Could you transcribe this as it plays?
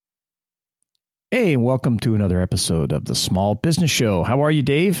Hey, welcome to another episode of the Small Business Show. How are you,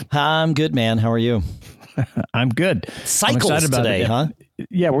 Dave? I'm good, man. How are you? I'm good. Cycles today, huh?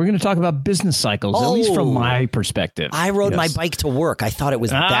 Yeah, we're going to talk about business cycles, at least from my perspective. I rode my bike to work. I thought it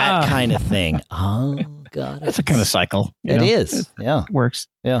was that kind of thing. Oh, God. It's a kind of cycle. It is. Yeah. It works.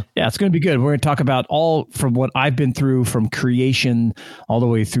 Yeah. Yeah, it's going to be good. We're going to talk about all from what I've been through, from creation all the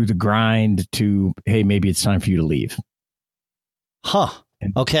way through the grind to, hey, maybe it's time for you to leave. Huh.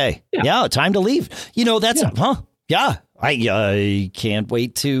 Okay. Yeah. Time to leave. You know, that's, Yeah. I can't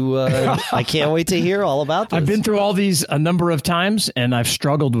wait to hear all about this. I've been through all these a number of times, and I've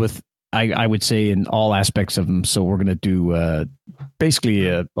struggled with, I would say, in all aspects of them. So we're going to do basically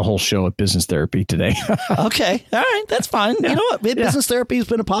a whole show of business therapy today. Okay. All right. That's fine. Yeah. You know what? Business therapy has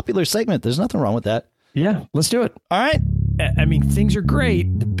been a popular segment. There's nothing wrong with that. Yeah. Let's do it. All right. I mean, things are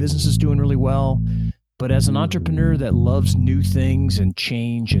great. The business is doing really well. But as an entrepreneur that loves new things and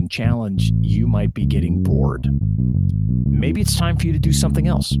change and challenge, you might be getting bored. Maybe it's time for you to do something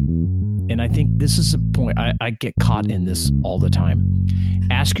else. And I think this is a point I get caught in this all the time.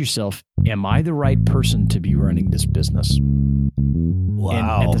 Ask yourself, am I the right person to be running this business?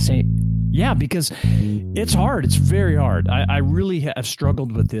 Wow. And at the same, because it's hard. It's very hard. I really have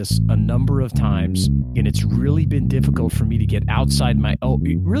struggled with this a number of times, and it's really been difficult for me to get outside my own.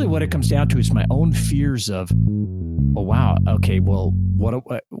 Really, what it comes down to is my own fears of, oh wow, okay, well,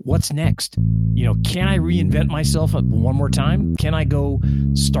 what's next? You know, can I reinvent myself one more time? Can I go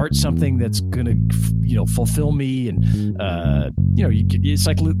start something that's gonna, fulfill me? And it's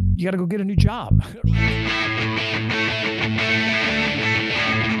like you got to go get a new job.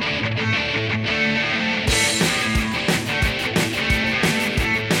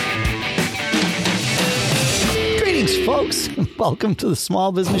 Folks, welcome to the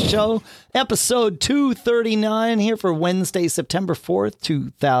Small Business Show, episode 239 here for Wednesday, September 4th,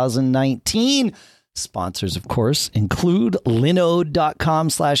 2019. Sponsors, of course, include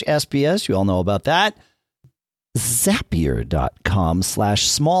linode.com/SBS. You all know about that.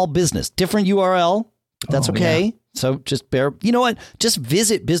 Zapier.com/smallbusiness. Different URL. That's okay. Yeah. So just just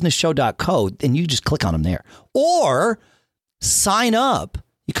visit businessshow.co and you just click on them there. Or sign up.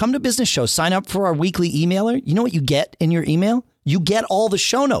 You come to Business Show, sign up for our weekly emailer. You know what you get in your email? You get all the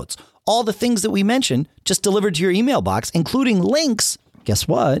show notes, all the things that we mentioned just delivered to your email box, including links. Guess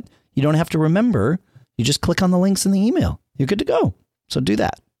what? You don't have to remember. You just click on the links in the email. You're good to go. So do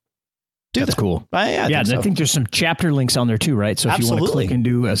that. That's cool. I think there's some chapter links on there too, right? So if you want to click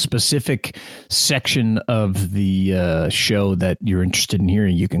into a specific section of the show that you're interested in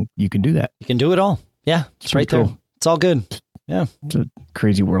hearing, you can do that. You can do it all. Yeah, it's right there. It's all good. Yeah. It's a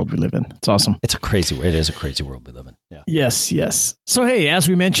crazy world we live in. It's awesome. It is a crazy world we live in. Yeah. Yes. So, hey, as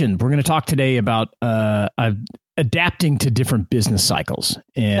we mentioned, we're going to talk today about adapting to different business cycles.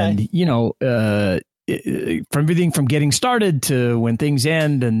 And, from everything from getting started to when things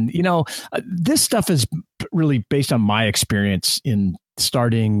end. And, this stuff is really based on my experience in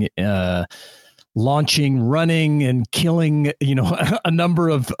starting launching, running, and killing, a number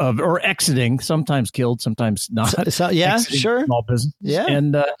of or exiting, sometimes killed, sometimes not. Sure. Small business. Yeah.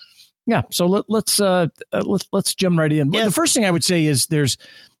 And so let's jump right in. Yeah. The first thing I would say is there's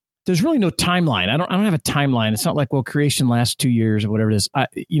really no timeline. I don't have a timeline. It's not like, well, creation lasts 2 years or whatever it is.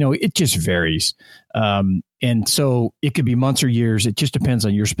 It just varies. And so it could be months or years. It just depends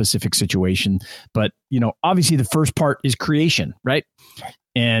on your specific situation. But, obviously the first part is creation, right?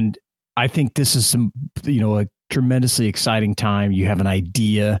 And I think this is a tremendously exciting time. You have an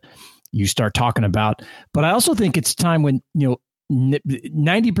idea, you start talking about, but I also think it's time when,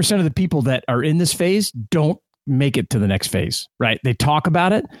 90% of the people that are in this phase don't make it to the next phase, right? They talk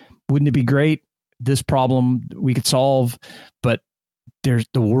about it. Wouldn't it be great? This problem we could solve, but the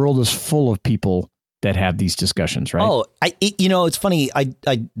world is full of people that have these discussions, right? Oh, it's funny.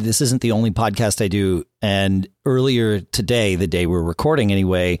 This isn't the only podcast I do. And earlier today, the day we're recording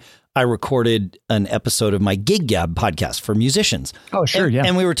anyway, I recorded an episode of my Gig Gab podcast for musicians. Oh, sure. Yeah.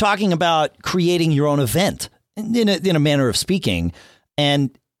 And we were talking about creating your own event in a manner of speaking.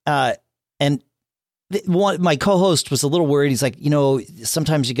 And my co-host was a little worried. He's like,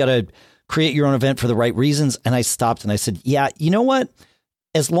 sometimes you got to create your own event for the right reasons. And I stopped and I said, yeah, you know what?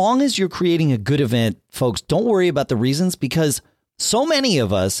 As long as you're creating a good event, folks, don't worry about the reasons, because so many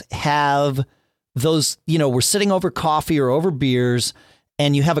of us have those, we're sitting over coffee or over beers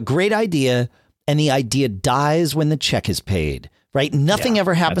and you have a great idea and the idea dies when the check is paid, right? Nothing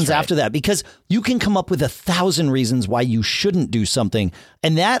ever happens after that, because you can come up with 1,000 reasons why you shouldn't do something.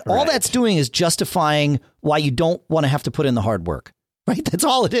 And all that's doing is justifying why you don't want to have to put in the hard work. Right. That's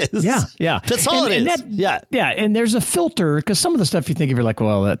all it is. Yeah. Yeah. That's all it is. Yeah. And there's a filter because some of the stuff you think of, you're like,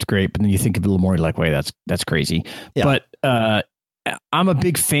 well, that's great. But then you think of it a little more, you're like, wait, that's crazy. Yeah. But I'm a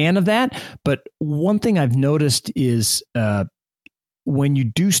big fan of that. But one thing I've noticed is when you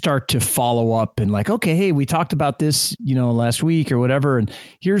do start to follow up and like, okay, hey, we talked about this, last week or whatever. And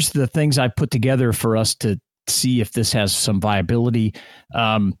here's the things I put together for us to see if this has some viability.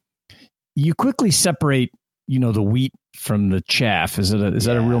 You quickly separate, the wheat from the chaff. Is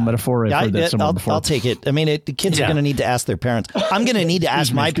that a real metaphor? I've heard that somewhere before. I'll take it. I mean, the kids are going to need to ask their parents. I'm going to need to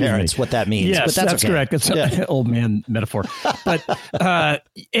ask my parents what that means. Yes, but that's okay. Correct. That's an old man metaphor. But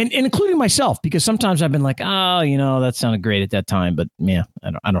and including myself, because sometimes I've been like, that sounded great at that time, but yeah,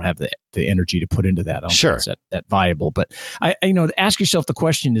 I don't have the energy to put into that. I don't think it's that viable. But ask yourself the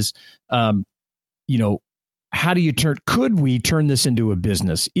question is, how do you could we turn this into a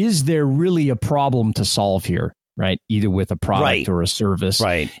business? Is there really a problem to solve here? Right. Either with a product or a service.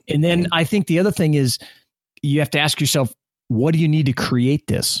 Right. And then I think the other thing is you have to ask yourself, what do you need to create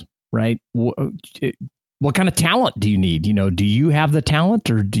this? Right. What kind of talent do you need? Do you have the talent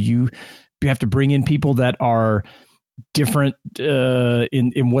or do you have to bring in people that are different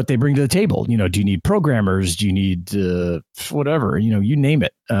in what they bring to the table? Do you need programmers? Do you need whatever, you name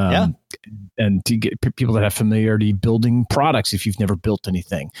it. And to get people that have familiarity building products if you've never built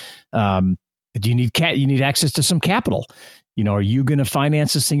anything. Do you need access to some capital? Are you going to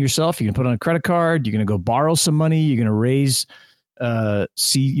finance this thing yourself? You're going to put on a credit card. You're going to go borrow some money. You're going to raise,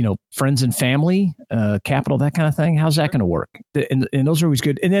 friends and family, capital, that kind of thing. How's that going to work? And those are always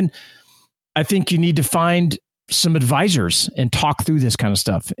good. And then I think you need to find some advisors and talk through this kind of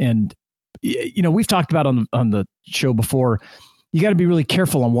stuff. And, we've talked about on the show before, you got to be really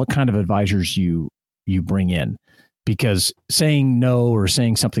careful on what kind of advisors you bring in. Because saying no or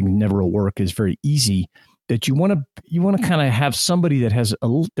saying something never will work is very easy. That you want to kind of have somebody that has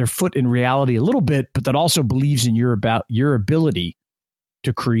their foot in reality a little bit, but that also believes in your ability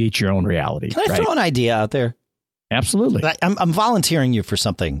to create your own reality. Can I throw an idea out there? Absolutely. I'm volunteering you for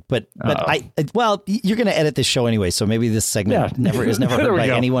something, but you're going to edit this show anyway, so maybe this segment is never heard by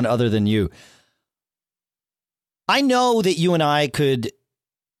anyone other than you. I know that you and I could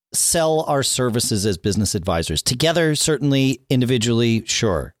sell our services as business advisors together, certainly, individually,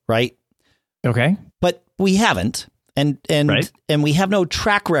 sure, right? Okay. But we haven't, and we have no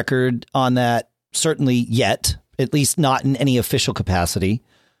track record on that, certainly yet, at least not in any official capacity.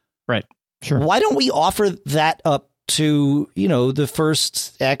 Right. Sure. Why don't we offer that up to, the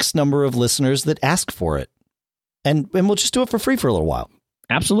first X number of listeners that ask for it? And we'll just do it for free for a little while.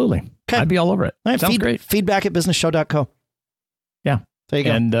 Absolutely. Okay. I'd be all over it. All right, sounds great. Feedback at businessshow.co. Yeah. There you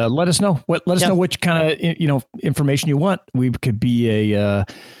go. And let us know. Let us know which kind of information you want. We could be a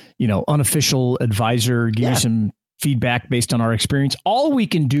unofficial advisor. Give you some feedback based on our experience. All we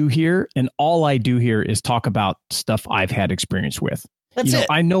can do here, and all I do here, is talk about stuff I've had experience with. That's it.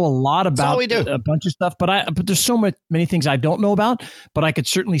 I know a lot about a bunch of stuff, but there's so many things I don't know about. But I could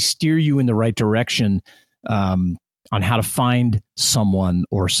certainly steer you in the right direction on how to find someone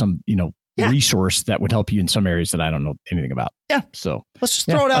or some resource that would help you in some areas that I don't know anything about. Yeah. So let's just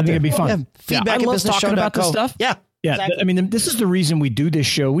throw it out there. It'd be fun. Yeah. Feedback I love talking about this stuff. Yeah. Yeah. Exactly. I mean, this is the reason we do this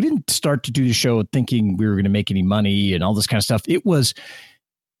show. We didn't start to do the show thinking we were going to make any money and all this kind of stuff.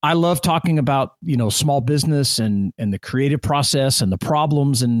 I love talking about, small business and the creative process and the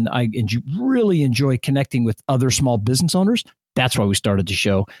problems. And you really enjoy connecting with other small business owners. That's why we started the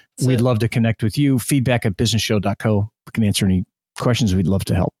show. We'd love to connect with you. Feedback at businessshow.co. We can answer any questions. We'd love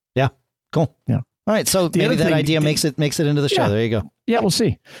to help. Yeah. Cool. Yeah. All right. So maybe that idea makes it into the show. There you go. Yeah, we'll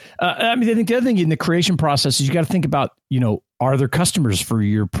see. I think the other thing in the creation process is you got to think about, are there customers for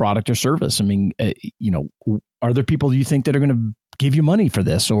your product or service? I mean, are there people you think that are going to give you money for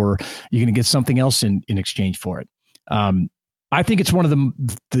this, or you're going to get something else in exchange for it? I think it's one of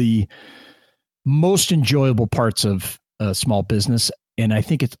the most enjoyable parts of small business. And I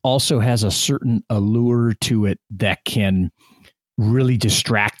think it also has a certain allure to it that can really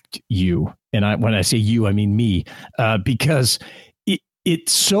distract you. And when I say you, I mean me, because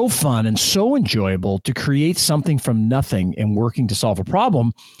it's so fun and so enjoyable to create something from nothing and working to solve a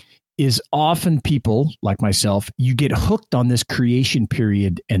problem. Is often people like myself, you get hooked on this creation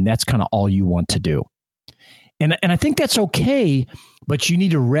period, and that's kind of all you want to do. And I think that's okay, but you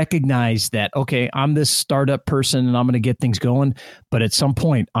need to recognize that, okay, I'm this startup person and I'm going to get things going, but at some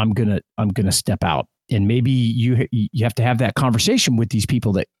point I'm going to step out. And maybe you have to have that conversation with these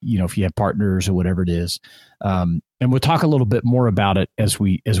people that, if you have partners or whatever it is. And we'll talk a little bit more about it as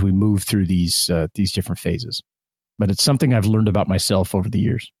we move through these different phases. But it's something I've learned about myself over the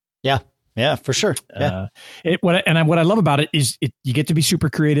years. Yeah. Yeah, for sure. Yeah. What I love about it is you get to be super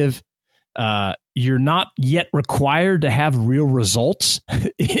creative. You're not yet required to have real results,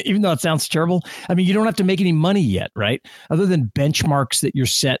 even though it sounds terrible. I mean, you don't have to make any money yet, right? Other than benchmarks that you're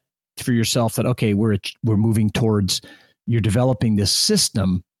set for yourself that, okay, we're moving towards, you're developing this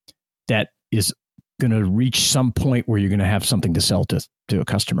system that is going to reach some point where you're going to have something to sell to a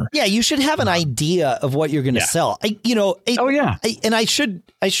customer. Yeah, you should have an idea of what you're going to sell. And I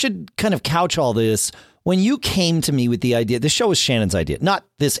should kind of couch all this. When you came to me with the idea, the show was Shannon's idea, not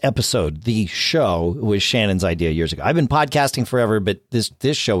this episode. The show was Shannon's idea years ago. I've been podcasting forever, but this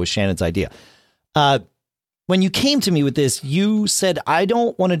show was Shannon's idea. When you came to me with this, you said, I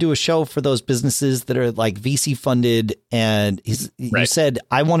don't want to do a show for those businesses that are like VC funded. And you said,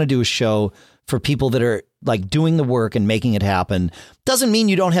 I want to do a show for people that are like doing the work and making it happen. Doesn't mean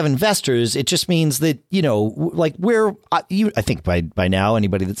you don't have investors. It just means that, like I think by now,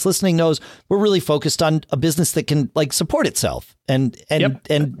 anybody that's listening knows we're really focused on a business that can like support itself and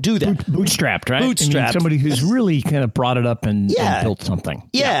do that. Bootstrapped, right? Bootstrapped. I mean, somebody who's really kind of brought it up and built something.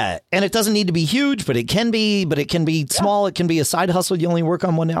 Yeah. And it doesn't need to be huge, but it can be small. It can be a side hustle. You only work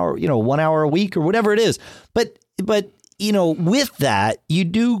on 1 hour, 1 hour a week or whatever it is. But with that, you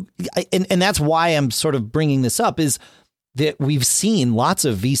do. And that's why I'm sort of bringing this up is that we've seen lots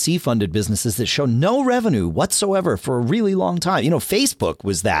of VC funded businesses that show no revenue whatsoever for a really long time. Facebook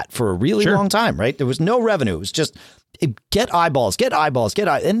was that for a really long time, right? There was no revenue. It was just get eyeballs.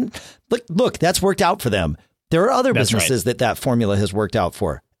 And look, that's worked out for them. There are other businesses that formula has worked out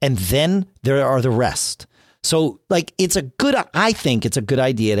for. And then there are the rest. So like, I think it's a good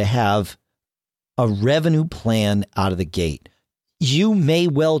idea to have a revenue plan out of the gate. You may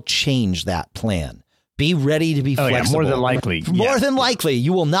well change that plan. Be ready to be flexible. More than likely. More than likely.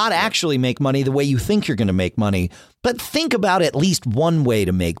 You will not actually make money the way you think you're going to make money, but think about at least one way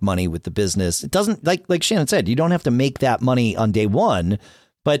to make money with the business. It doesn't, like Shannon said, you don't have to make that money on day one,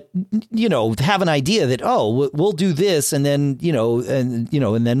 but, have an idea that, we'll do this and then, and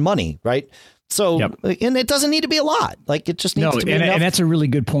then money, right? So, and it doesn't need to be a lot. Like it just needs to be enough. And that's a really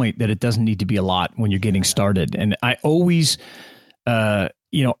good point that it doesn't need to be a lot when you're getting started. And I always, I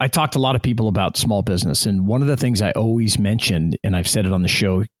talk to a lot of people about small business. And one of the things I always mentioned, and I've said it on the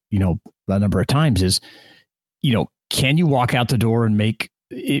show, a number of times is, can you walk out the door and make,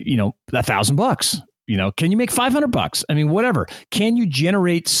 $1,000? Can you make $500? I mean, whatever. Can you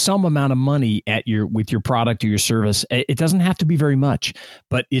generate some amount of money with your product or your service? It doesn't have to be very much,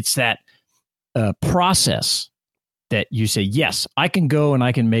 but it's that process that you say, yes, I can go and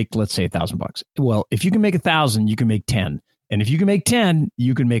I can make, let's say $1,000. Well, if you can make 1,000, you can make 10. And if you can make 10,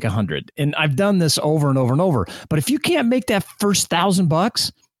 you can make 100. And I've done this over and over and over. But if you can't make that first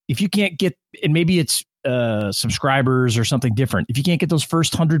 $1,000, if you can't get, and maybe it's subscribers or something different. If you can't get those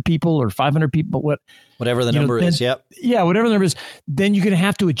first 100 people or 500 people, whatever the number is. Yep. Yeah. Whatever the number is, then you're going to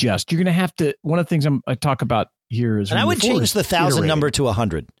have to adjust. You're going to have to, one of the things I talk about here is, and I would change the 1,000 number to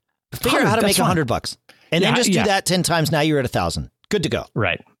 100. Figure out how to make $100 and then just do that 10 times. Now you're at 1,000. Good to go.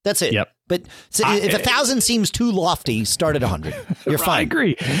 Right. That's it. Yep. But if 1,000 seems too lofty, start at 100. You're fine. I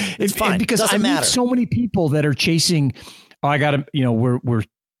agree. It's fine. Because I meet so many people that are chasing, I got to,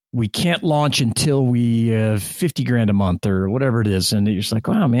 we can't launch until we have $50,000 a month or whatever it is. And you're just like,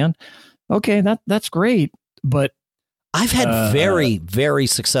 wow, man. Okay. That's great. But I've had very, very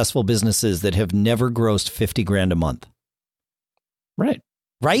successful businesses that have never grossed $50,000 a month. Right.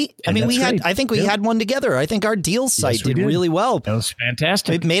 Right. And I mean, I think we had one together. I think our deals site did really well. That was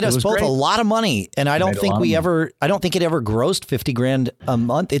fantastic. It made us both great. A lot of money. And I don't think it ever grossed $50,000 a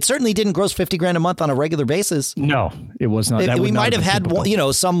month. It certainly didn't gross $50,000 a month on a regular basis. No, it was not. We might have had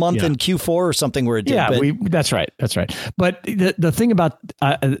some month in Q4 or something where it did. Yeah, that's right. That's right. But the thing about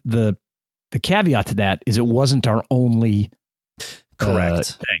the caveat to that is it wasn't our only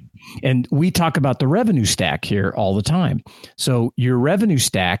correct thing. And we talk about the revenue stack here all the time. So your revenue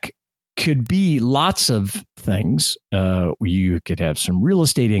stack could be lots of things. You could have some real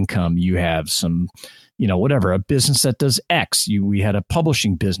estate income. You have some, whatever, a business that does X. We had a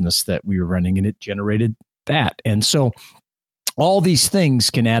publishing business that we were running and it generated that. And so all these things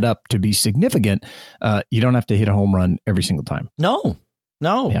can add up to be significant. You don't have to hit a home run every single time. No,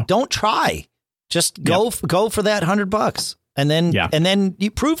 don't try. Just go for that $100. And then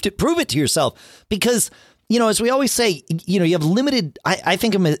you prove it to yourself because, as we always say, you have limited, I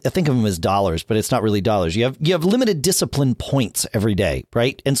think of them as dollars, but it's not really dollars. You have limited discipline points every day.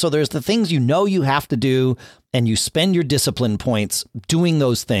 Right. And so there's the things you have to do and you spend your discipline points doing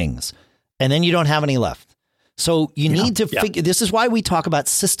those things and then you don't have any left. So you need to figure, this is why we talk about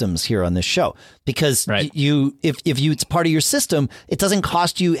systems here on this show, because if it's part of your system, it doesn't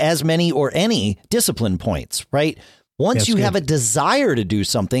cost you as many or any discipline points, right? Once you have a desire to do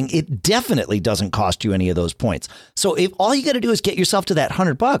something, it definitely doesn't cost you any of those points. So if all you got to do is get yourself to that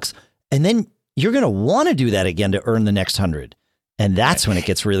 $100, and then you're going to want to do that again to earn the next 100. And that's when it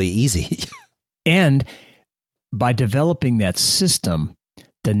gets really easy. And by developing that system,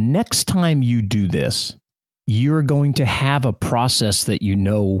 the next time you do this, you're going to have a process that you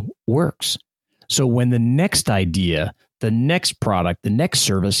know works. So when the next idea, the next product, the next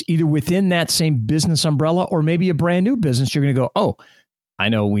service, either within that same business umbrella or maybe a brand new business, you're going to go, oh, I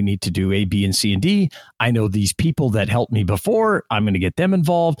know we need to do A, B, and C, and D. I know these people that helped me before. I'm going to get them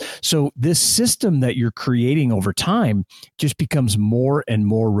involved. So this system that you're creating over time just becomes more and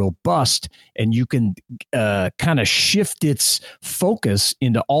more robust, and you can kind of shift its focus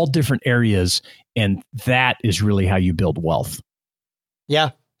into all different areas. And that is really how you build wealth. Yeah.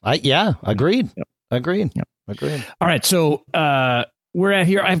 Agreed. Yep. Agreed. Yep. Agreed. All right. So, we're at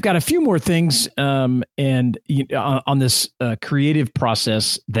here. I've got a few more things on this creative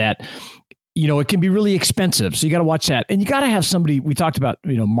process that, it can be really expensive. So you got to watch that. And you got to have somebody, we talked about,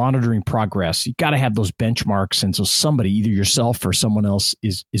 monitoring progress. You got to have those benchmarks. And so somebody, either yourself or someone else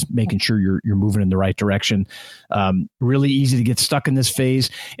is making sure you're moving in the right direction. Really easy to get stuck in this phase.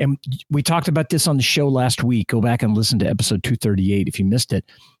 And we talked about this on the show last week. Go back and listen to episode 238 if you missed it.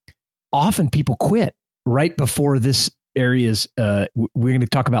 Often people quit right before this areas. We're going to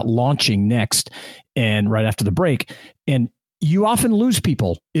talk about launching next and right after the break. And you often lose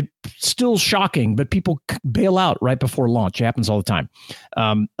people. It's still shocking, but people bail out right before launch. It happens all the time.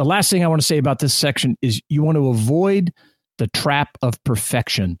 The last thing I want to say about this section is you want to avoid the trap of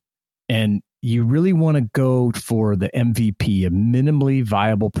perfection. And you really want to go for the MVP, a minimally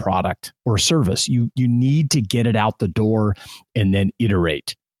viable product or service. You need to get it out the door and then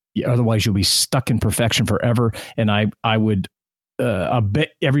iterate. Otherwise, you'll be stuck in perfection forever. And I would bet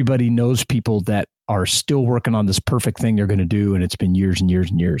everybody knows people that are still working on this perfect thing they're going to do, and it's been years and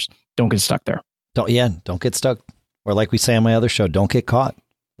years and years. Don't get stuck there. Don't get stuck. Or like we say on my other show, don't get caught.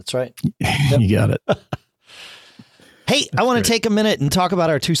 That's right. You got it. Hey, I want to take a minute and talk about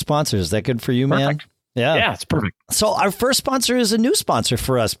our two sponsors. Is that good for you, man? Perfect. Yeah, it's perfect. So our first sponsor is a new sponsor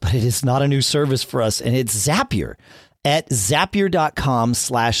for us, but it is not a new service for us, and it's Zapier. At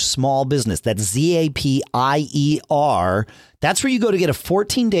Zapier.com/small business. That's ZAPIER. That's where you go to get a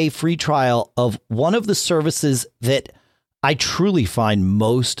 14-day free trial of one of the services that I truly find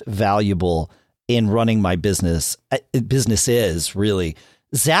most valuable in running my business. Businesses, really.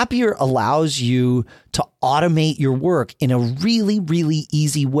 Zapier allows you to automate your work in a really, really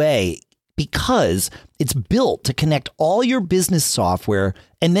easy way, because it's built to connect all your business software,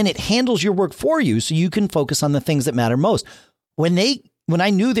 and then it handles your work for you so you can focus on the things that matter most. When I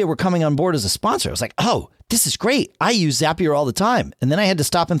knew they were coming on board as a sponsor, I was like, oh, this is great. I use Zapier all the time. And then I had to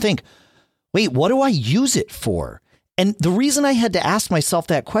stop and think, wait, what do I use it for? And the reason I had to ask myself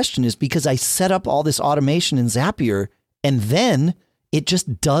that question is because I set up all this automation in Zapier, and then it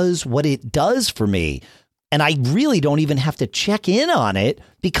just does what it does for me. And I really don't even have to check in on it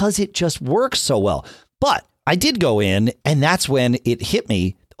because it just works so well. But I did go in, and that's when it hit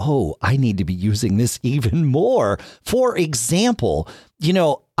me. Oh, I need to be using this even more. For example,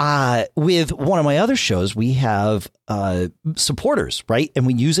 with one of my other shows, we have supporters, right? And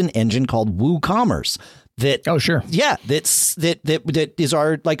we use an engine called WooCommerce. Yeah, that is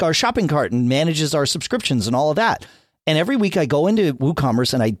our shopping cart and manages our subscriptions and all of that. And every week I go into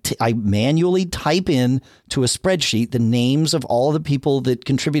WooCommerce and I manually type in to a spreadsheet the names of all the people that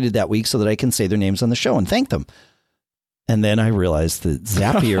contributed that week so that I can say their names on the show and thank them. And then I realized that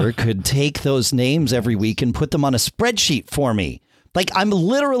Zapier could take those names every week and put them on a spreadsheet for me. Like, I'm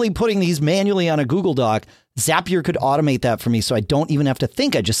literally putting these manually on a Google Doc. Zapier could automate that for me so I don't even have to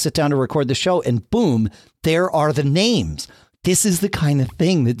think. I just sit down to record the show and boom, there are the names. This is the kind of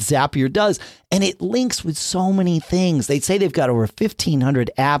thing that Zapier does, and it links with so many things. They say they've got over 1,500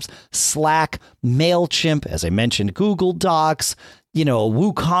 apps, Slack, MailChimp, as I mentioned, Google Docs,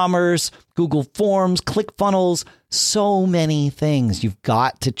 WooCommerce, Google Forms, ClickFunnels, so many things. You've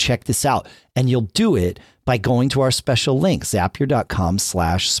got to check this out, and you'll do it by going to our special link,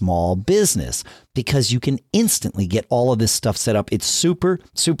 Zapier.com/small business, because you can instantly get all of this stuff set up. It's super,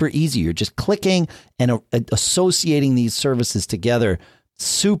 super easy. You're just clicking and associating these services together.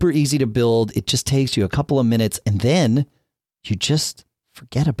 Super easy to build. It just takes you a couple of minutes, and then you just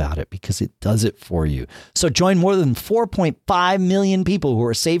forget about it because it does it for you. So join more than 4.5 million people who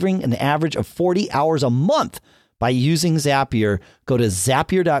are saving an average of 40 hours a month by using Zapier. Go to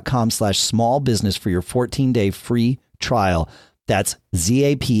zapier.com/smallbusiness for your 14-day free trial. That's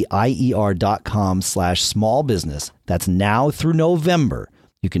zapier.com/smallbusiness. That's now through November.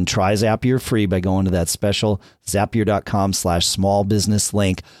 You can try Zapier free by going to that special zapier.com/smallbusiness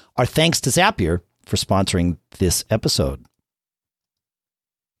link. Our thanks to Zapier for sponsoring this episode.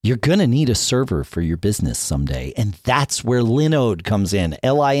 You're going to need a server for your business someday, and that's where Linode comes in.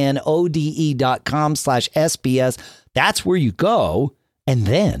 linode.com/SBS. That's where you go, and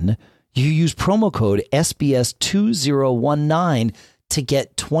then you use promo code SBS2019 to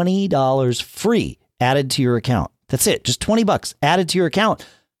get $20 free added to your account. That's it, just $20 added to your account.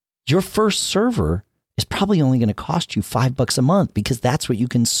 Your first server is probably only going to cost you $5 a month because that's what you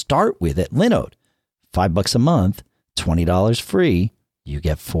can start with at Linode. $5 a month, $20 free. You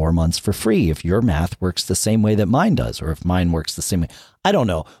get 4 months for free if your math works the same way that mine does, or if mine works the same way. I don't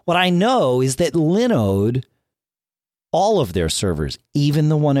know. What I know is that Linode, all of their servers, even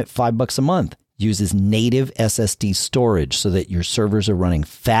the one at $5 a month, uses native SSD storage so that your servers are running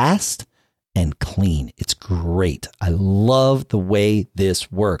fast and clean. It's great. I love the way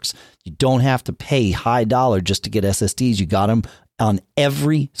this works. You don't have to pay high dollar just to get SSDs. You got them on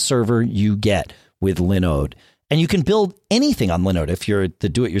every server you get with Linode. And you can build anything on Linode. If you're the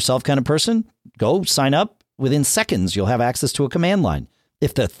do-it-yourself kind of person, go sign up. Within seconds, you'll have access to a command line.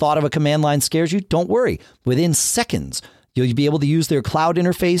 If the thought of a command line scares you, don't worry. Within seconds, you'll be able to use their cloud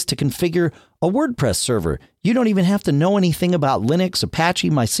interface to configure a WordPress server. You don't even have to know anything about Linux, Apache,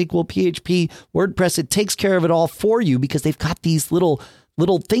 MySQL, PHP, WordPress. It takes care of it all for you because they've got these little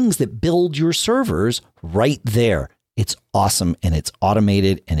things that build your servers right there. It's awesome, and it's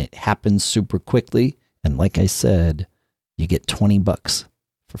automated, and it happens super quickly. And like I said, you get $20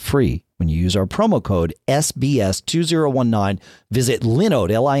 for free when you use our promo code SBS2019. Visit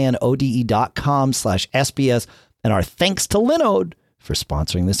Linode, linode.com/SBS. And our thanks to Linode for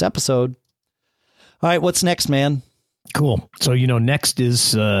sponsoring this episode. All right, what's next, man? Cool. So, next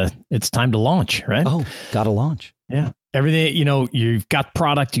is it's time to launch, right? Oh, got to launch. Yeah. Everything, you've got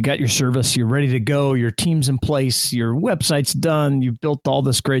product, you got your service, you're ready to go, your team's in place, your website's done, you've built all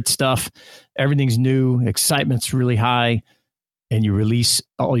this great stuff, everything's new, excitement's really high, and you release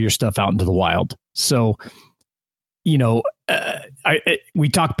all your stuff out into the wild. So,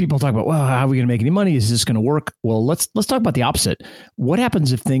 people talk about, well, how are we going to make any money? Is this going to work? Well, let's talk about the opposite. What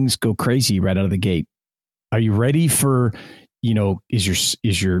happens if things go crazy right out of the gate? Are you ready for,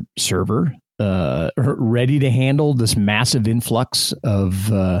 is your server ready to handle this massive influx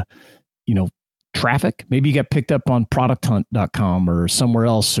of, traffic? Maybe you got picked up on producthunt.com or somewhere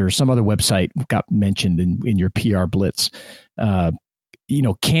else, or some other website got mentioned in your PR blitz.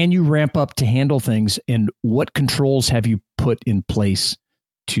 Can you ramp up to handle things, and what controls have you put in place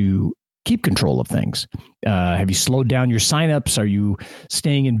to keep control of things? Have you slowed down your signups? Are you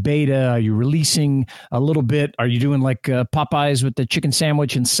staying in beta? Are you releasing a little bit? Are you doing like Popeyes with the chicken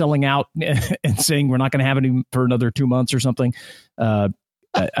sandwich and selling out and saying we're not going to have any for another 2 months or something? I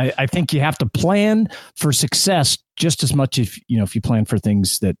think you have to plan for success just as much if you plan for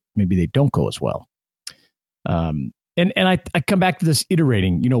things that maybe they don't go as well. And I come back to this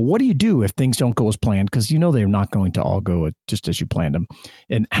iterating, what do you do if things don't go as planned? Because they're not going to all go just as you planned them.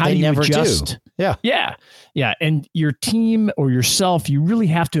 And how do you adjust? Yeah. And your team or yourself, you really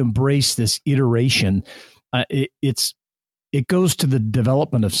have to embrace this iteration. It goes to the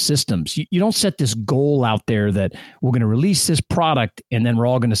development of systems. You don't set this goal out there that we're going to release this product and then we're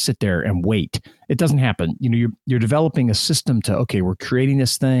all going to sit there and wait. It doesn't happen. You're developing a system to, okay, we're creating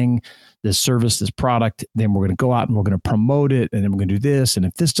this thing, this service, this product, then we're going to go out and we're going to promote it, and then we're going to do this. And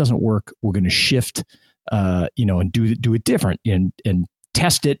if this doesn't work, we're going to shift, and do it different and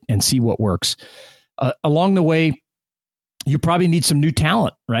test it and see what works. Along the way, you probably need some new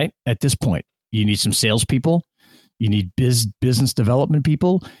talent, right? At this point, you need some salespeople. You need business development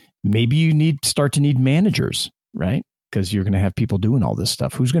people. Maybe you start to need managers, right? Because you're going to have people doing all this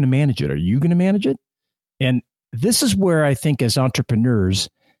stuff. Who's going to manage it? Are you going to manage it? And this is where I think as entrepreneurs,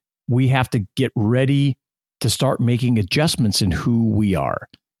 we have to get ready to start making adjustments in who we are,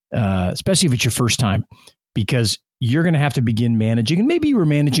 especially if it's your first time, because you're going to have to begin managing. And maybe you were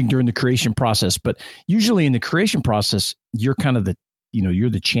managing during the creation process, but usually in the creation process, you're kind of you're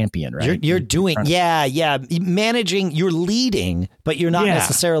the champion, right? You're doing, managing, you're leading, but you're not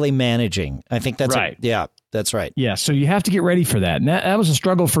necessarily managing. I think that's right. That's right. Yeah. So you have to get ready for that. And that was a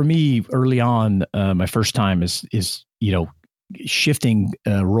struggle for me early on. My first time is shifting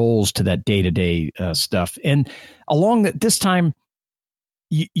roles to that day-to-day stuff. And along this time,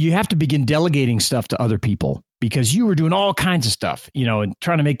 you have to begin delegating stuff to other people. because you were doing all kinds of stuff, and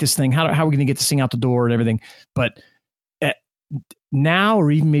trying to make this thing, how are we going to get this thing out the door and everything. But now,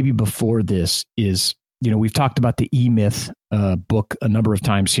 or even maybe before this is, we've talked about the E-Myth book a number of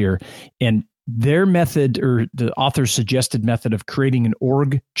times here, and their method, or the author's suggested method of creating an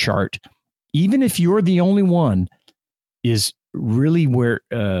org chart, even if you're the only one, is really where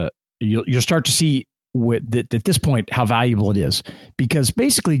you'll start to see at this point how valuable it is. Because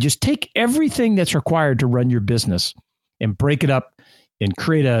basically just take everything that's required to run your business and break it up and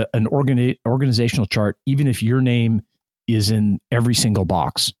create an organizational chart, even if your name is in every single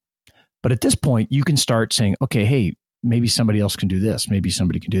box. But at this point, you can start saying, okay, hey, maybe somebody else can do this. Maybe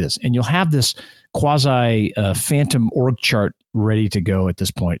somebody can do this. And you'll have this quasi phantom org chart ready to go at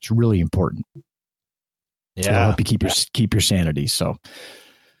this point. It's really important. Yeah. So it'll help you keep your sanity. So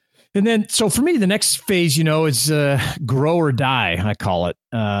for me, the next phase, is grow or die, I call it.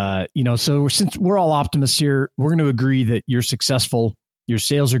 So since we're all optimists here, we're going to agree that you're successful, your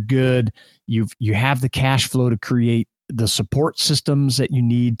sales are good, you have the cash flow to create the support systems that you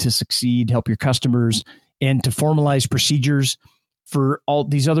need to succeed, help your customers, and to formalize procedures for all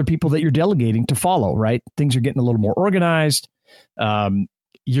these other people that you're delegating to follow, right? Things are getting a little more organized.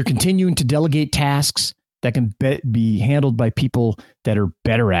 You're continuing to delegate tasks that can be handled by people that are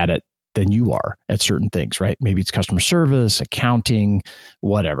better at it than you are at certain things, right? Maybe it's customer service, accounting,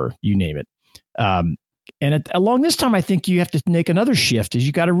 whatever, you name it. Along this time, I think you have to make another shift, is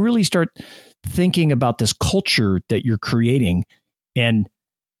you got to really start thinking about this culture that you're creating. And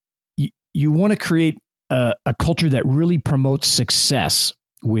you want to create a culture that really promotes success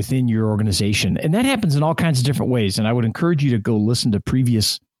within your organization. And that happens in all kinds of different ways. And I would encourage you to go listen to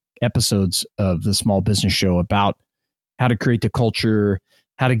previous episodes of the Small Business Show about how to create the culture,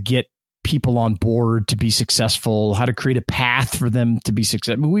 how to get people on board to be successful, how to create a path for them to be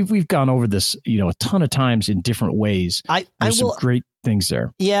successful. I mean, we've gone over this, a ton of times in different ways. There's some great things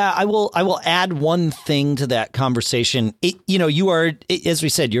there. Yeah, I will add one thing to that conversation. You are, as we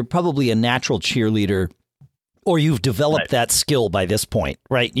said, you're probably a natural cheerleader, or you've developed that skill by this point,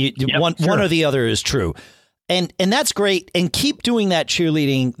 right? One or the other is true. And that's great. And keep doing that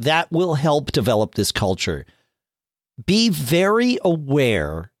cheerleading. That will help develop this culture. Be very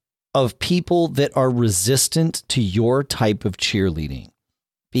aware of people that are resistant to your type of cheerleading,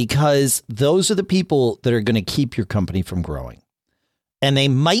 because those are the people that are going to keep your company from growing. And they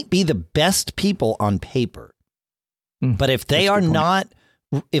might be the best people on paper, but if they are not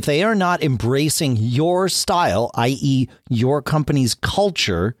embracing your style, i.e. your company's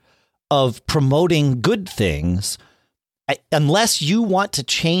culture of promoting good things, unless you want to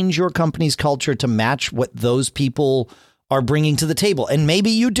change your company's culture to match what those people are bringing to the table. And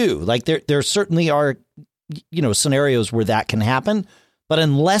maybe you do. Like there certainly are, scenarios where that can happen. But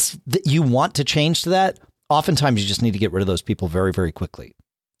unless you want to change to that, oftentimes you just need to get rid of those people very, very quickly.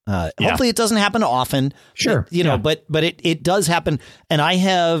 Hopefully it doesn't happen often. Sure. But it does happen. And I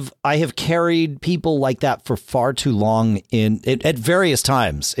have carried people like that for far too long at various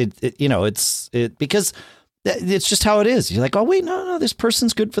times. Because it's just how it is. You're like, oh, wait, no, this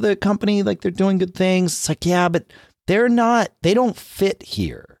person's good for the company. Like, they're doing good things. It's like, yeah, but they don't fit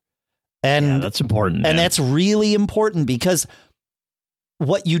here. And that's important. And that's really important, because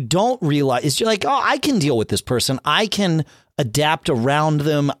what you don't realize is you're like, oh, I can deal with this person. I can adapt around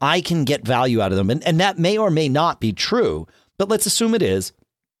them. I can get value out of them. And that may or may not be true, but let's assume it is.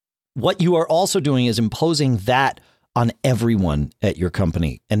 What you are also doing is imposing that on everyone at your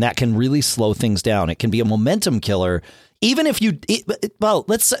company. And that can really slow things down. It can be a momentum killer. Even if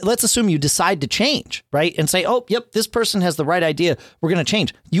let's assume you decide to change, right? And say, oh, yep, this person has the right idea. We're going to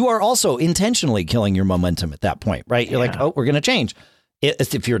change. You are also intentionally killing your momentum at that point, right? You're like, oh, we're going to change.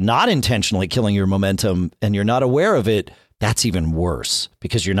 If you're not intentionally killing your momentum and you're not aware of it, that's even worse,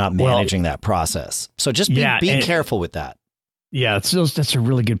 because you're not managing that process. So just be careful with that. Yeah, that's a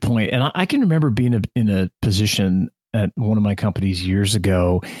really good point. And I can remember being in a position at one of my companies years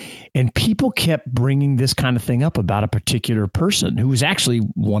ago, and people kept bringing this kind of thing up about a particular person who was actually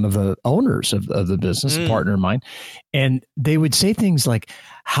one of the owners of the business, a partner of mine. And they would say things like,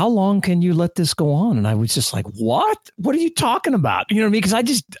 how long can you let this go on? And I was just like, what are you talking about? You know what I mean?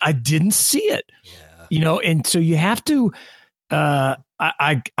 Because I didn't see it, and so you have to, I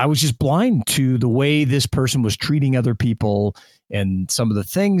was just blind to the way this person was treating other people and some of the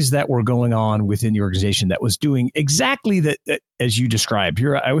things that were going on within the organization that was doing exactly that as you described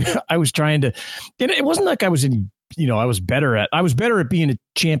here. I was trying to, and it wasn't like I was I was better at being a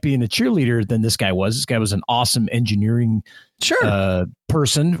champion, a cheerleader than this guy was. This guy was an awesome engineering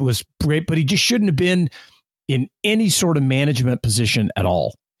person, was great, but he just shouldn't have been in any sort of management position at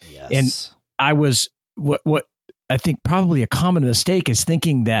all. Yes. And I was, what I think probably a common mistake is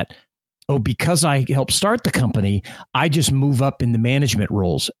thinking that, oh, because I helped start the company, I just move up in the management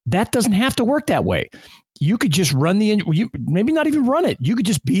roles. That doesn't have to work that way. You could just run maybe not even run it. You could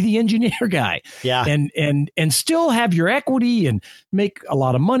just be the engineer guy, and still have your equity and make a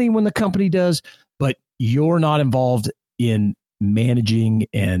lot of money when the company does, but you're not involved in managing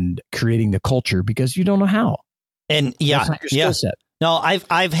and creating the culture because you don't know how. And That's not your skill set. No,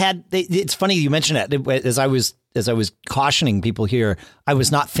 I've had. It's funny you mentioned that. As I was cautioning people here, I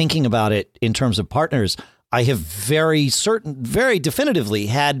was not thinking about it in terms of partners. I have very definitively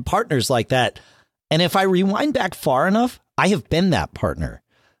had partners like that. And if I rewind back far enough, I have been that partner.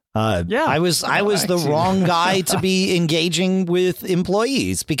 I was the wrong guy to be engaging with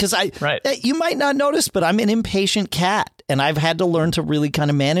employees because you might not notice, but I'm an impatient cat and I've had to learn to really kind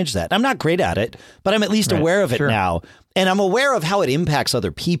of manage that. I'm not great at it, but I'm at least aware of it now. And I'm aware of how it impacts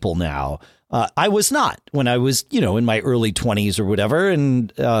other people now. I was not when I was, in my early 20s or whatever.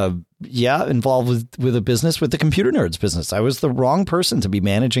 And involved with a business, with the Computer Nerds business. I was the wrong person to be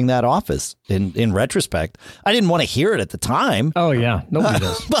managing that office in retrospect. I didn't want to hear it at the time. Oh, yeah. Nobody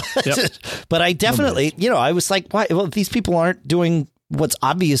does. But I definitely, I was like, why? Well, if these people aren't doing what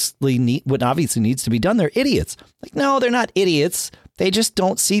obviously needs to be done, they're idiots. Like, no, they're not idiots. They just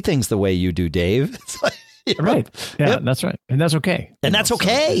don't see things the way you do, Dave. It's like, right. Yeah, that's right. And that's okay. And that's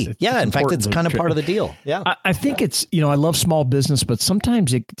okay. So it's in fact, it's kind of part of the deal. Yeah. I think it's, I love small business, but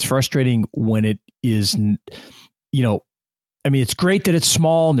sometimes it's frustrating when it is, it's great that it's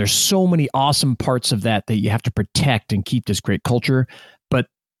small and there's so many awesome parts of that you have to protect and keep this great culture. But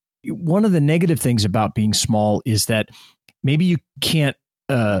one of the negative things about being small is that maybe you can't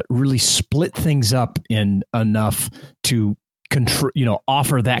really split things up in enough to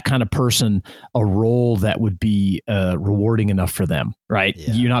offer that kind of person a role that would be rewarding enough for them, right?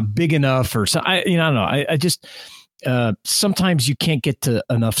 Yeah. You're not big enough, or so. I don't know. I just sometimes you can't get to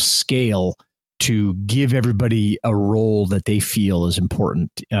enough scale to give everybody a role that they feel is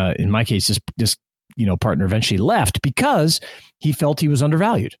important. In my case, this partner eventually left because he felt he was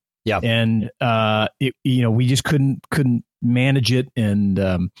undervalued. Yeah, and we just couldn't manage it.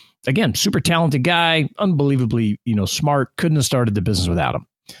 And again, super talented guy, unbelievably smart. Couldn't have started the business without him.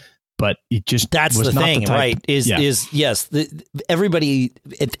 But it just that's was the not thing, the type, right? Everybody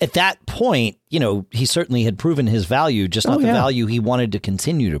at that point, he certainly had proven his value, just not the value he wanted to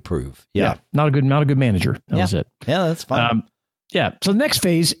continue to prove. Yeah, not a good manager. That was it. Yeah, that's fine. So the next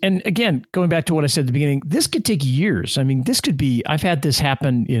phase, and again, going back to what I said at the beginning, this could take years. I mean, I've had this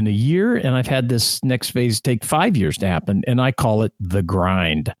happen in a year, and I've had this next phase take 5 years to happen, and I call it the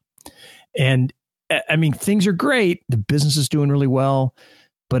grind. And I mean, things are great. The business is doing really well.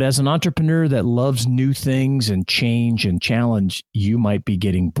 But as an entrepreneur that loves new things and change and challenge, you might be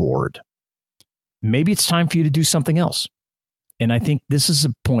getting bored. Maybe it's time for you to do something else. And I think this is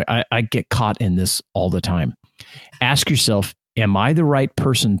a point I get caught in this all the time. Ask yourself, am I the right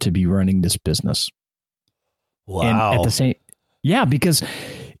person to be running this business? Wow. And at the same, because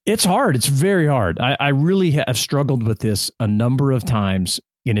it's hard. It's very hard. I really have struggled with this a number of times,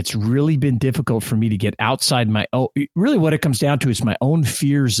 and it's really been difficult for me to get outside my own. Really, what it comes down to is my own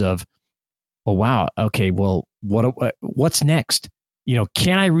fears of, oh wow, okay, well, what's next?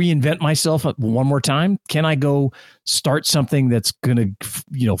 Can I reinvent myself one more time? Can I go start something that's going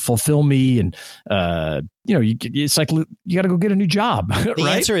to, fulfill me? And, it's like, you got to go get a new job. The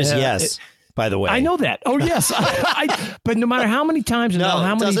answer is yes, by the way. I know that. Oh, yes. But no matter how many times and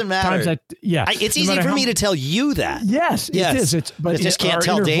how many times it's easy for me to tell you that. Yes, it is. But I just can't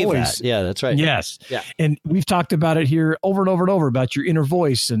tell Dave that. Yeah, that's right. Yes. Yeah. And we've talked about it here over and over and over about your inner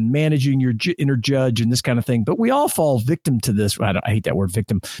voice and managing your inner judge and this kind of thing. But we all fall victim to this. I hate that word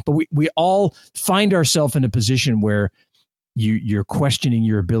victim, but we all find ourselves in a position where you're questioning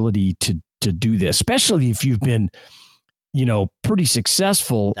your ability to do this, especially if you've been pretty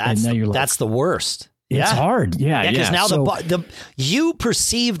successful. And now you're like, that's the worst. It's hard. Yeah. Because now you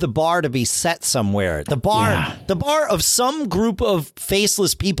perceive the bar to be set somewhere. The bar of some group of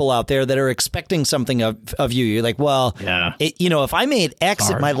faceless people out there that are expecting something of you. You're like, well, if I made X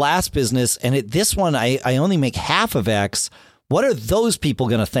at my last business and at this one, I only make half of X, what are those people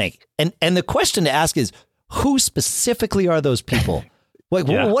going to think? And the question to ask is, who specifically are those people? Like,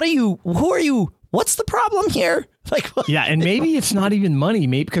 what are you? Who are you? What's the problem here? And maybe it's not even money,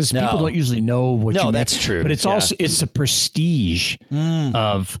 maybe because people don't usually know what you make. That's true. But it's also, it's the prestige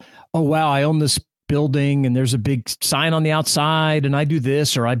of, oh, wow, I own this building and there's a big sign on the outside and I do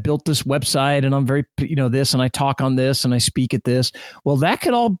this, or I built this website and I'm very, this, and I talk on this and I speak at this. Well, that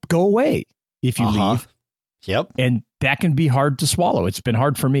could all go away if you leave. Yep. And that can be hard to swallow. It's been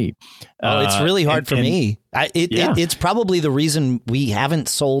hard for me. It's really hard for me. It's probably the reason we haven't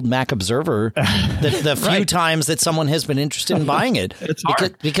sold Mac Observer the few times that someone has been interested in buying it. It's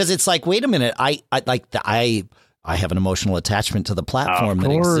hard. Because it's like, wait a minute, I have an emotional attachment to the platform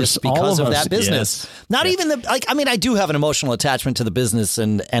that exists because of that business. Yes. Not even I do have an emotional attachment to the business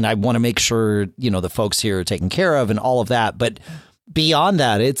and I want to make sure, the folks here are taken care of and all of that. But beyond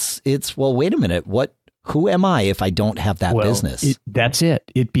that, it's well, wait a minute, who am I if I don't have that business? That's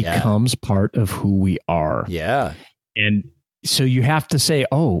it. It becomes part of who we are. Yeah. And so you have to say,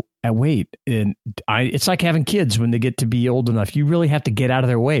 wait, it's like having kids when they get to be old enough. You really have to get out of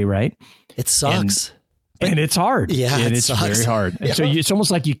their way, right? It sucks. And it's hard. Yeah, and it's sucks. very hard. Yeah. So it's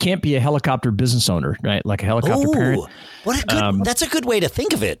almost like you can't be a helicopter business owner, right? Like a helicopter parent. That's a good way to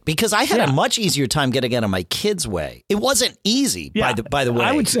think of it, because I had a much easier time getting out of my kids' way. It wasn't easy, by the way.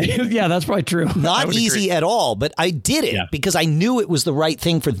 I would say, that's probably true. Not easy at all, but I did it because I knew it was the right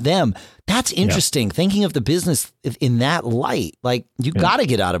thing for them. That's interesting. Thinking of the business in that light, like you got to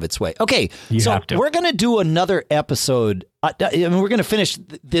get out of its way. Okay, so we're going to do another episode. We're going to finish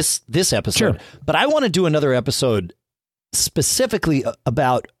this episode, but I want to do another episode specifically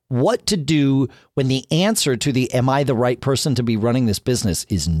about what to do when the answer to the "Am I the right person to be running this business?"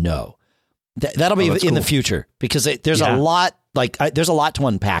 is no. That'll be in the future, because there's a lot. There's a lot to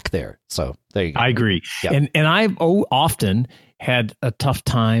unpack there. So there you go. I agree. Yep. And I've often had a tough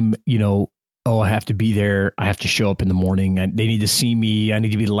time, I have to be there. I have to show up in the morning. They need to see me. I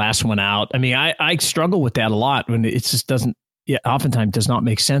need to be the last one out. I mean, I struggle with that a lot when it just doesn't, oftentimes does not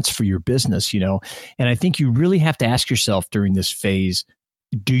make sense for your business, And I think you really have to ask yourself during this phase,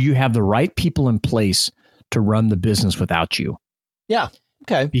 do you have the right people in place to run the business without you? Yeah.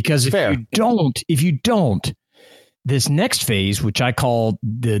 Okay. Because if you don't, this next phase, which I call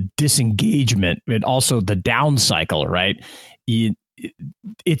the disengagement, and also the down cycle, right?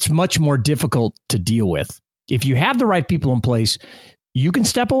 It's much more difficult to deal with. If you have the right people in place, you can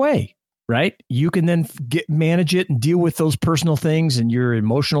step away, right? You can then manage it and deal with those personal things and your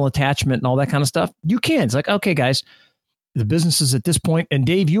emotional attachment and all that kind of stuff. You can. It's like, okay, guys, the business is at this point, and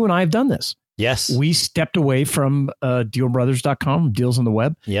Dave, you and I have done this. Yes. We stepped away from dealbrothers.com, deals on the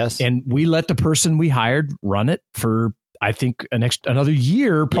web. Yes. And we let the person we hired run it for, I think, another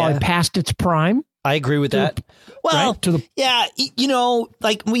year, probably past its prime. I agree with that. Well,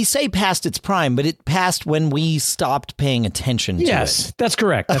 like we say past its prime, but it passed when we stopped paying attention to it. Yes, that's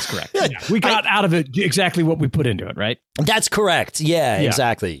correct. That's correct. We got out of it exactly what we put into it, right? That's correct. Yeah.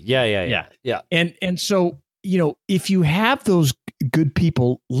 Exactly. Yeah. And so, if you have those good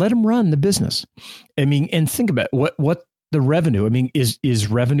people, let them run the business. I mean, and think about what the revenue. I mean, is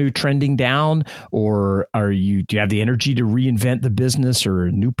revenue trending down, or do you have the energy to reinvent the business or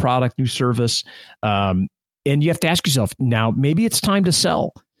a new product, new service? And you have to ask yourself, now, maybe it's time to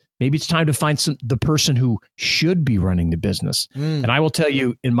sell. Maybe it's time to find the person who should be running the business. And I will tell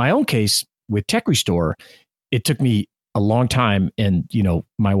you, in my own case with Tech Restore, it took me a long time. And,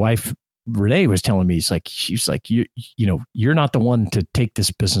 my wife, Renee, was telling me, she's like, you're not the one to take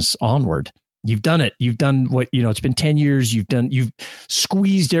this business onward. You've done it. You've done what, it's been 10 years. You've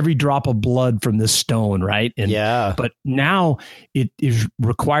squeezed every drop of blood from this stone. Right. And but now it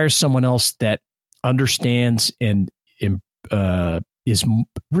requires someone else that understands and is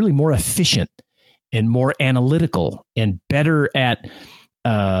really more efficient and more analytical and better at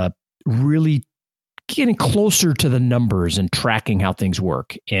really getting closer to the numbers and tracking how things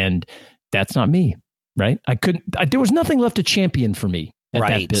work. And that's not me. Right. There was nothing left to champion for me.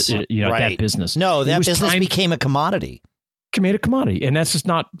 That business. No, that business became a commodity. Became a commodity. And that's just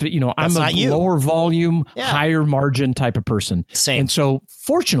not, I'm a lower volume, higher margin type of person. Same. And so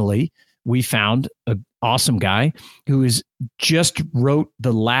fortunately, we found an awesome guy who is just wrote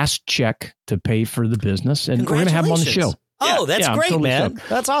the last check to pay for the business. And we're going to have him on the show. Oh, that's great, totally, man. So.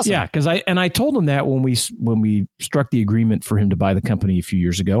 That's awesome. Yeah. Because I told him that when we struck the agreement for him to buy the company a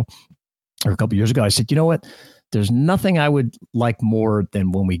couple years ago, I said, you know what? There's nothing I would like more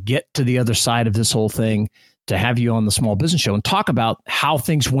than when we get to the other side of this whole thing to have you on the Small Business Show and talk about how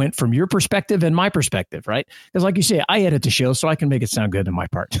things went from your perspective and my perspective, right? Because like you say, I edit the show so I can make it sound good in my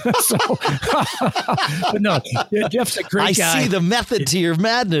part. But no, Jeff's a great guy. I see the method to your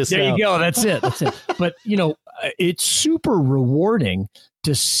madness. There you go. That's it. But, it's super rewarding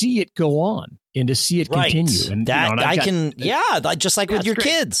to see it go on and to see it continue. And just like with your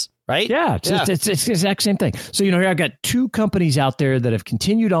kids. Right? Yeah, it's the exact same thing. So, here I've got two companies out there that have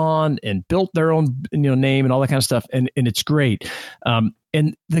continued on and built their own, name and all that kind of stuff. And it's great.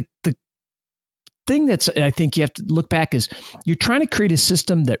 And the thing that's, I think you have to look back is you're trying to create a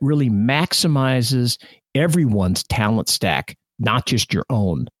system that really maximizes everyone's talent stack, not just your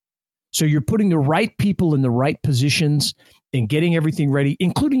own. So you're putting the right people in the right positions and getting everything ready,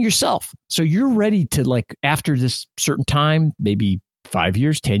 including yourself. So you're ready to, like, after this certain time, maybe 5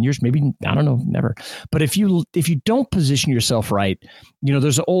 years, 10 years, maybe, I don't know, never. But if you don't position yourself right,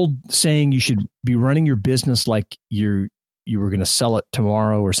 there's an old saying, you should be running your business like you were going to sell it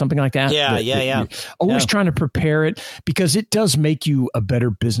tomorrow or something like that. Yeah. Always trying to prepare it, because it does make you a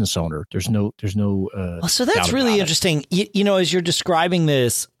better business owner. There's no. So that's really interesting. As you're describing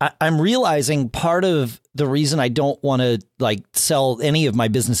this, I'm realizing part of the reason I don't want to sell any of my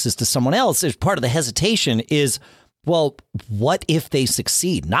businesses to someone else is part of the hesitation is, well, what if they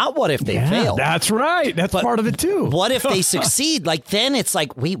succeed? Not what if they fail. That's right. That's part of it too. What if they succeed? Then it's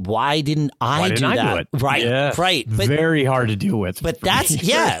like, wait, why didn't I do that? Right. Yeah. Right. But, very hard to deal with. But that's,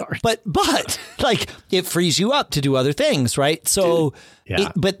 but it frees you up to do other things. Right. So,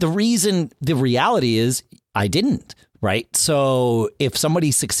 but the reality is I didn't. Right. So if somebody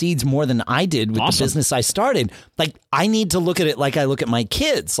succeeds more than I did with the business I started, I need to look at it like I look at my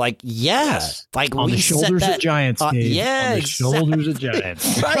kids. On the shoulders of giants. Shoulders of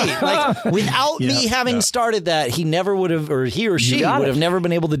giants. Right. Without me having started that, he never would have, or he or she would have never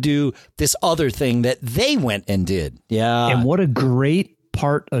been able to do this other thing that they went and did. Yeah. And what a great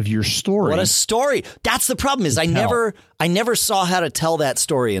part of your story. What a story. That's the problem is I never saw how to tell that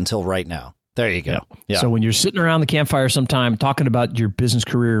story until right now. There you go. Yeah. So when you're sitting around the campfire sometime talking about your business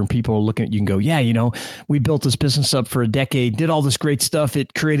career and people are looking at you and go, we built this business up for a decade, did all this great stuff.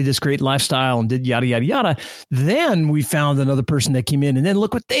 It created this great lifestyle and did yada, yada, yada. Then we found another person that came in and then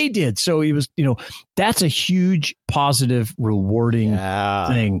look what they did. So it was, that's a huge, positive, rewarding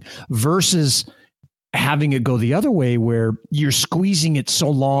thing versus having it go the other way where you're squeezing it so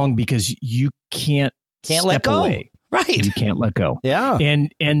long because you can't let go. Away. Right. You can't let go. Yeah.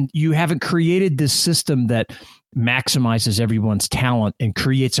 And you haven't created this system that maximizes everyone's talent and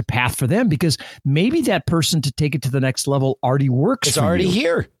creates a path for them, because maybe that person to take it to the next level already works. It's already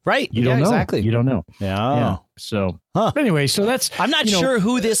here. Right. You don't know. Exactly. You don't know. Yeah. So anyway, so that's, I'm not sure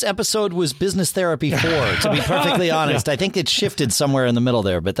who this episode was business therapy for, to be perfectly honest. I think it shifted somewhere in the middle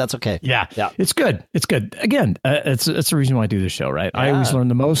there, but that's okay. Yeah. It's good. It's good. Again, it's the reason why I do this show, right? I always learn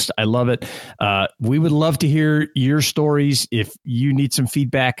the most. I love it. We would love to hear your stories. If you need some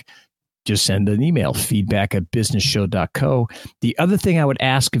feedback, just send an email, feedback@businessshow.co. The other thing I would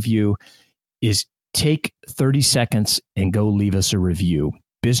ask of you is take 30 seconds and go leave us a review.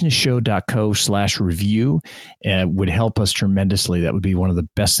 businessshow.co/review would help us tremendously. That would be one of the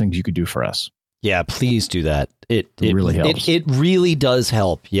best things you could do for us. Yeah, please do that. It really helps. It really does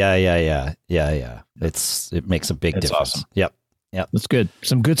help. Yeah. It makes a big difference. Awesome. Yep. That's good.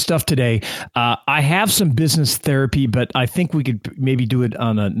 Some good stuff today. I have some business therapy, but I think we could maybe do it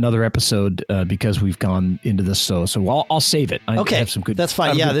on another episode because we've gone into this. So I'll save it. I have some good. That's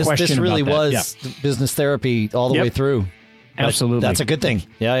fine. Yeah, this really was business therapy all the way through. Absolutely. That's a good thing.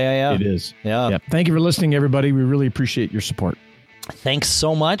 Yeah. It is. Yeah. Thank you for listening, everybody. We really appreciate your support. Thanks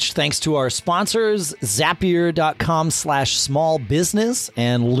so much. Thanks to our sponsors, Zapier.com/small business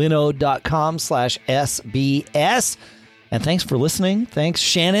and Linode.com/SBS. And thanks for listening. Thanks,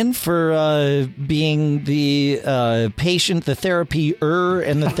 Shannon, for being the patient, the therapy-er,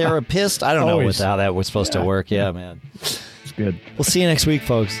 and the therapist. I don't know how that was supposed to work. Yeah, man. It's good. We'll see you next week,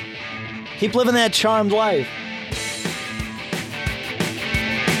 folks. Keep living that charmed life.